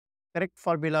correct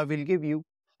formula will give you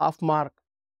half mark.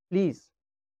 Please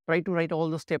try to write all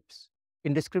the steps.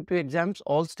 In descriptive exams,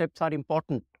 all steps are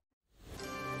important.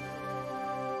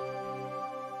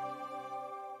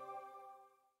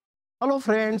 Hello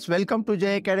friends, welcome to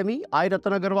Jay Academy. I,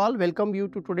 Ratan Agarwal, welcome you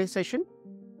to today's session.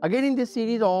 Again in this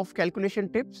series of calculation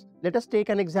tips, let us take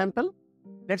an example.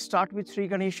 Let's start with Sri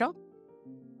Ganesha.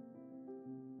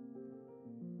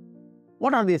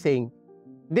 What are they saying?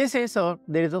 They say, sir,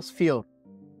 there is a sphere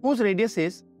whose radius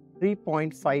is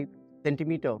 3.5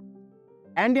 centimeter.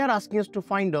 And they are asking us to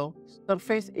find the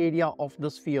surface area of the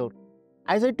sphere.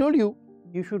 As I told you,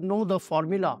 you should know the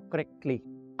formula correctly.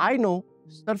 I know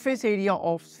surface area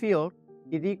of sphere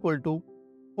is equal to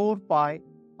 4 pi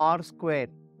r square.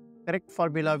 Correct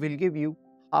formula will give you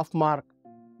half mark.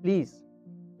 Please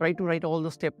try to write all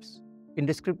the steps. In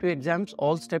descriptive exams,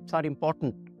 all steps are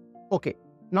important. Okay,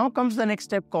 now comes the next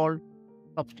step called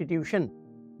substitution.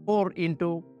 4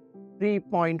 into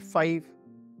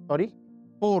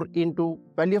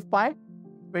value of pi,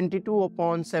 22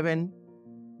 upon 7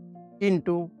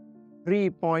 into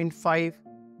 3.5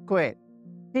 square.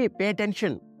 Hey, pay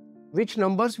attention. Which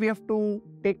numbers we have to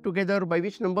take together, by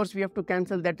which numbers we have to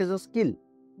cancel, that is a skill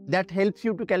that helps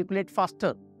you to calculate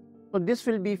faster. So this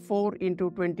will be 4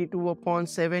 into 22 upon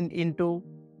 7 into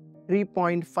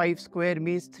 3.5 square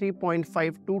means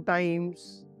 3.5 2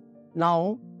 times.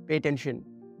 Now pay attention.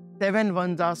 7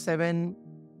 ones are 7,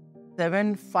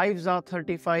 7 5s are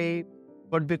 35,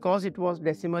 but because it was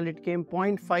decimal it came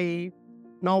 0.5.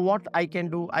 Now what I can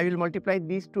do, I will multiply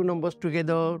these two numbers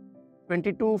together.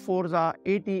 22 4s are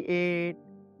 88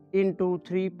 into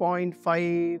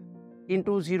 3.5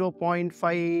 into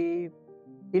 0.5.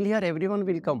 Till here everyone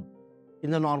will come in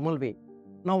the normal way.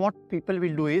 Now what people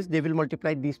will do is, they will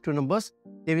multiply these two numbers.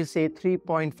 They will say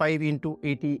 3.5 into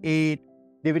 88.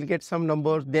 They will get some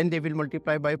numbers, then they will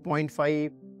multiply by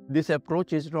 0.5. This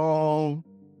approach is wrong.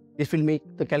 This will make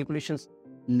the calculations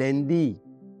lengthy.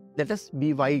 Let us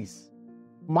be wise.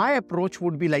 My approach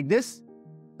would be like this.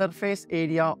 Surface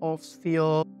area of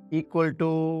sphere equal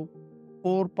to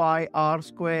 4 pi r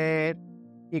square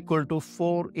equal to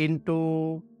 4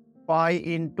 into pi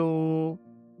into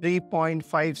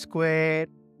 3.5 square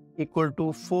equal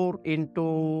to 4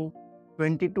 into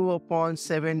 22 upon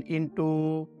 7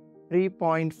 into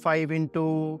 3.5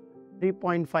 into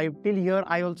 3.5. Till here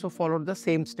I also followed the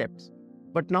same steps.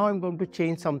 But now I'm going to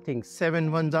change something.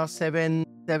 7 ones are 7,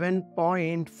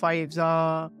 7.5s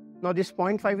are... Now this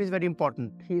 0.5 is very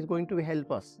important. He is going to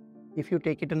help us if you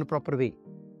take it in a proper way.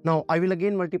 Now I will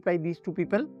again multiply these two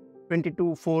people. 22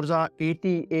 4s are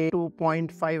 88,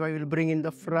 2.5 I will bring in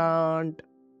the front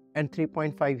and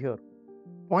 3.5 here.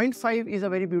 0.5 is a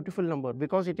very beautiful number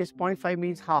because it is 0.5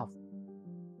 means half.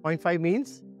 0.5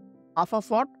 means half of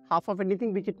what? Half of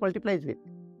anything which it multiplies with.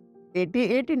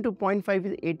 88 into 0.5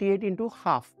 is 88 into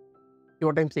half. See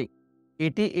what I'm saying?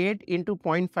 88 into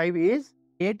 0.5 is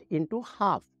 8 into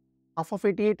half. Half of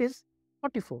 88 is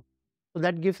 44. So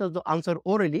that gives us the answer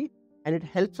orally and it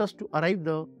helps us to arrive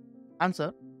the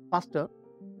answer faster,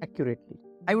 accurately.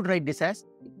 I would write this as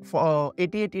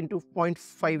 88 into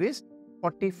 0.5 is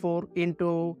 44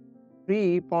 into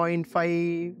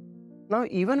 3.5. Now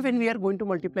even when we are going to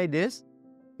multiply this,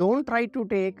 don't try to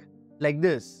take like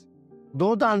this.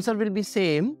 Though the answer will be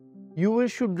same, you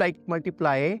should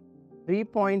multiply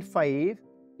 3.5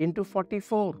 into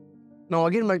 44. Now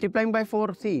again multiplying by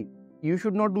 4, see, you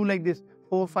should not do like this.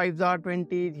 4 5s are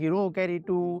 20, 0 carry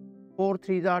 2, 4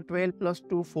 3s are 12 plus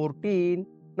 2, 14.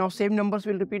 Now same numbers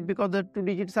will repeat because the two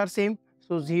digits are same.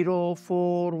 So 0,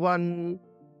 4, 1,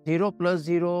 0 plus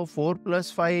 0, 4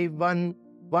 plus 5, 1,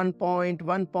 1 point,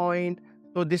 1 point.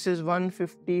 So this is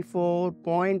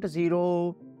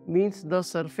 154.0 means the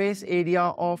surface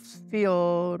area of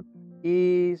sphere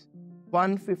is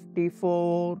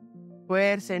 154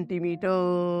 square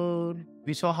centimeter.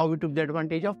 We saw how we took the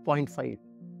advantage of 0.5.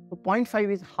 So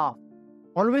 0.5 is half.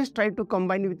 Always try to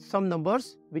combine with some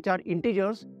numbers which are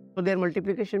integers, so their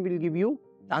multiplication will give you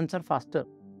the answer faster.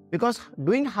 Because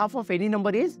doing half of any number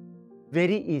is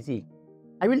very easy.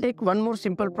 I will take one more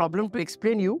simple problem to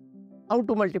explain you how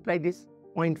to multiply this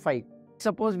 0.5.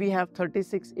 Suppose we have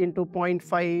 36 into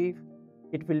 0.5,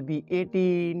 it will be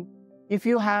 18. If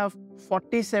you have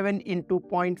 47 into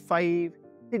 0.5,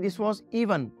 see this was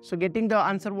even, so getting the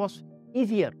answer was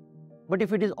easier. But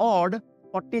if it is odd,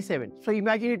 47. So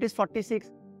imagine it is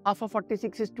 46, half of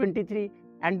 46 is 23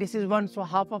 and this is 1, so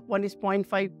half of 1 is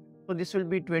 0.5. So this will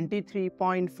be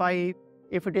 23.5.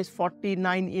 If it is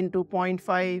 49 into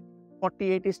 0.5,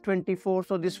 48 is 24,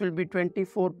 so this will be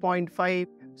 24.5.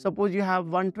 Suppose you have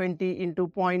 120 into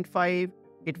 0.5,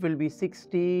 it will be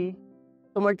 60.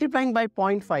 So multiplying by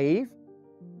 0.5,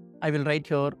 I will write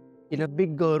here in a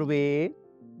bigger way.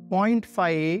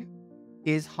 0.5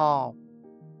 is half.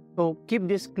 So keep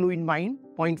this clue in mind.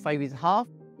 0.5 is half.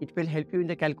 It will help you in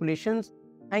the calculations.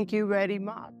 Thank you very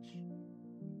much.